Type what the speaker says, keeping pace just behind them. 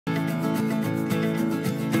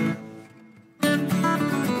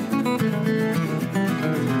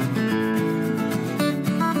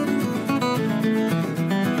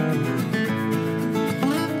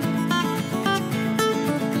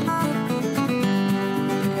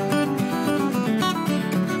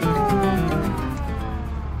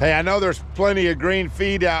Hey, I know there's plenty of green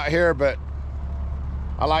feed out here, but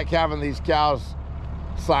I like having these cows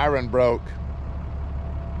siren broke.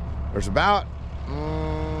 There's about,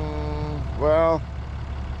 well,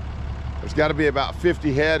 there's got to be about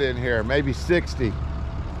 50 head in here, maybe 60.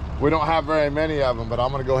 We don't have very many of them, but I'm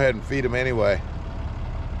going to go ahead and feed them anyway.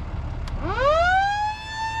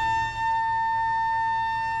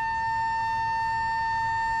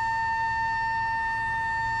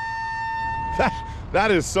 That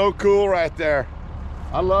is so cool right there.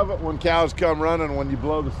 I love it when cows come running when you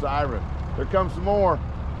blow the siren. There comes some more.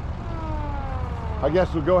 I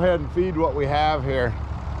guess we'll go ahead and feed what we have here.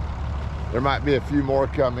 There might be a few more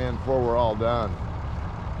come in before we're all done.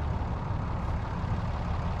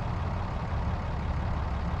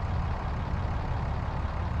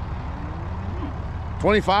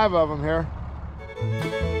 $25 of them here.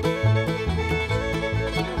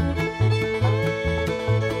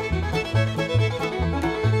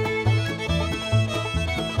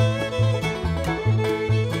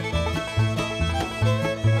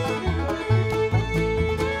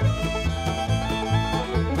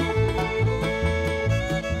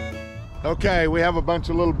 Okay, we have a bunch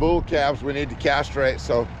of little bull calves we need to castrate,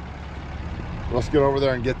 so let's get over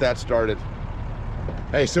there and get that started.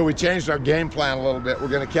 Hey, so we changed our game plan a little bit. We're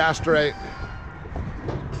gonna castrate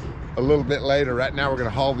a little bit later. Right now we're gonna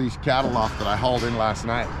haul these cattle off that I hauled in last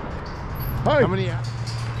night. Hi. How many?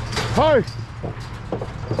 Hi.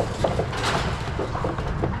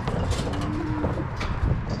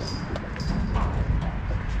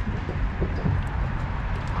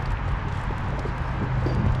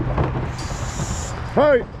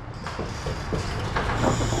 Hey!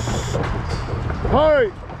 Hey!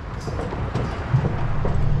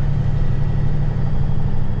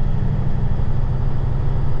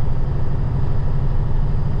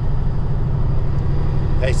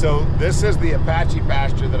 Hey, so this is the Apache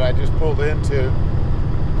pasture that I just pulled into.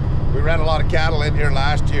 We ran a lot of cattle in here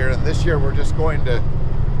last year, and this year we're just going to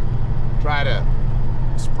try to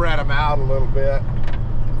spread them out a little bit.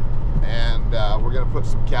 And we're gonna put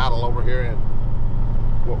some cattle over here in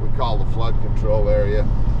what we call the flood control area.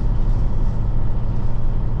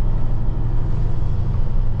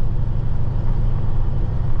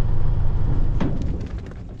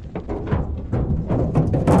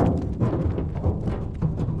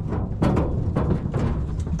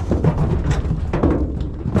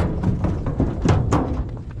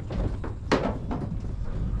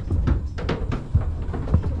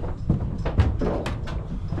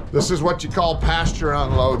 This is what you call pasture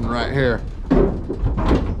unloading right here.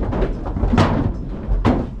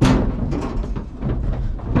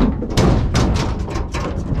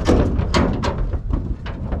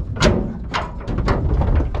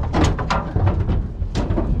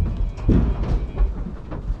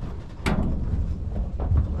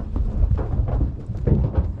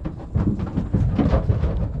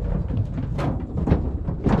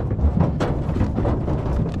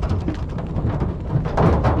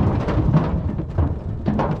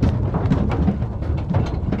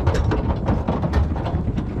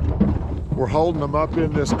 We're holding them up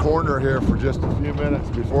in this corner here for just a few minutes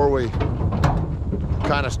before we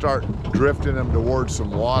kind of start drifting them towards some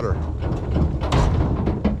water.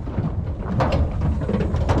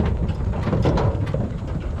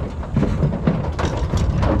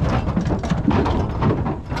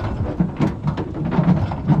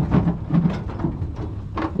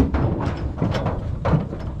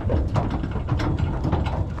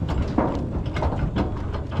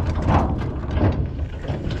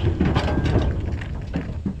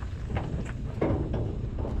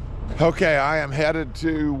 Okay, I am headed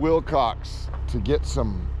to Wilcox to get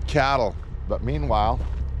some cattle, but meanwhile,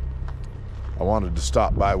 I wanted to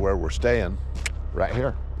stop by where we're staying, right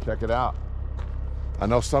here. Check it out. I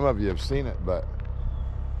know some of you have seen it, but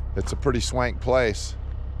it's a pretty swank place.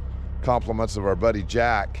 Compliments of our buddy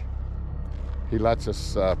Jack. He lets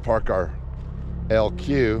us park our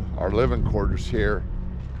LQ, our living quarters here,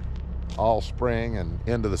 all spring and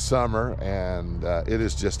into the summer, and it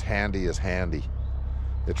is just handy as handy.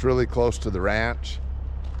 It's really close to the ranch.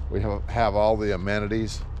 We have all the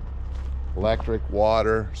amenities, electric,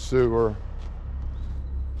 water, sewer,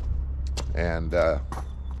 and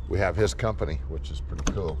we have his company, which is pretty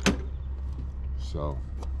cool. So,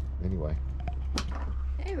 anyway.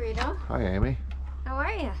 Hey, Rito. Hi, Amy. How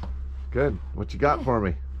are you? Good. What you got for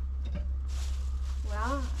me?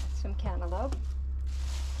 Well, some cantaloupe,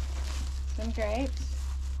 some grapes,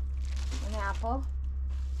 an apple,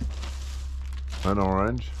 An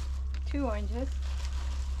orange. 2 oranges,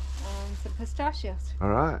 and some pistachios. All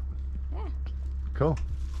right. Yeah. Cool.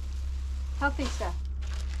 Healthy stuff.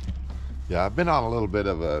 Yeah, I've been on a little bit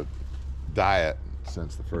of a diet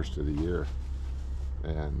since the first of the year,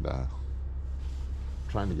 and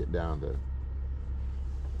trying to get down to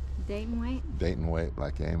Dayton weight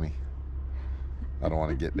like Amy. I don't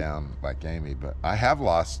want to get down like Amy, but I have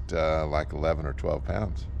lost like 11 or 12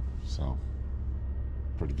 pounds, so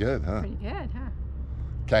pretty good, huh? Pretty good, huh?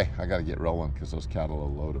 Okay, I got to get rolling because those cattle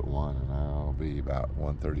will load at 1, and I'll be about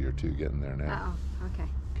 1:30 or 2 getting there now. Uh-oh, okay.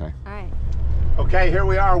 Okay. All right. Okay, here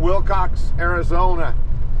we are, Wilcox, Arizona.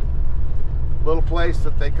 Little place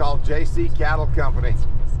that they call JC Cattle Company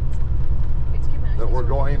that we're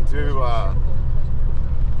going to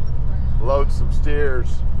load some steers,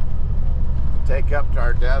 take up to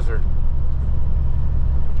our desert.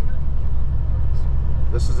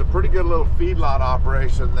 This is a pretty good little feedlot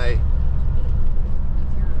operation.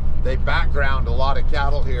 They background a lot of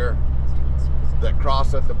cattle here that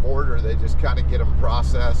cross at the border. They just kind of get them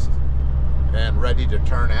processed and ready to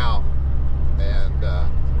turn out. And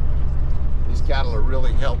these cattle are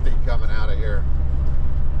really healthy coming out of here.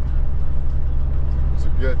 It's a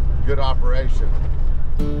good operation.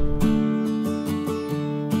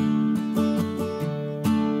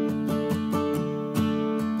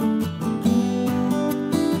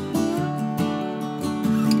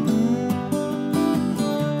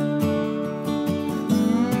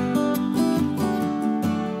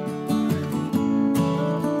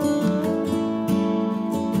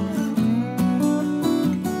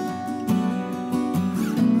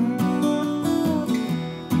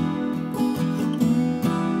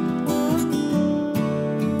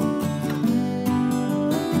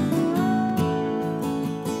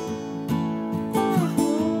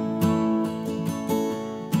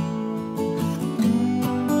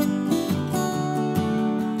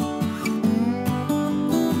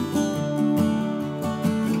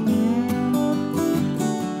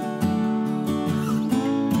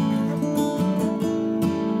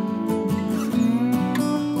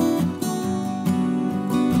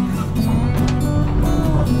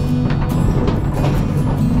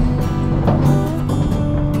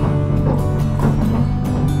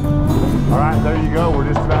 There you go.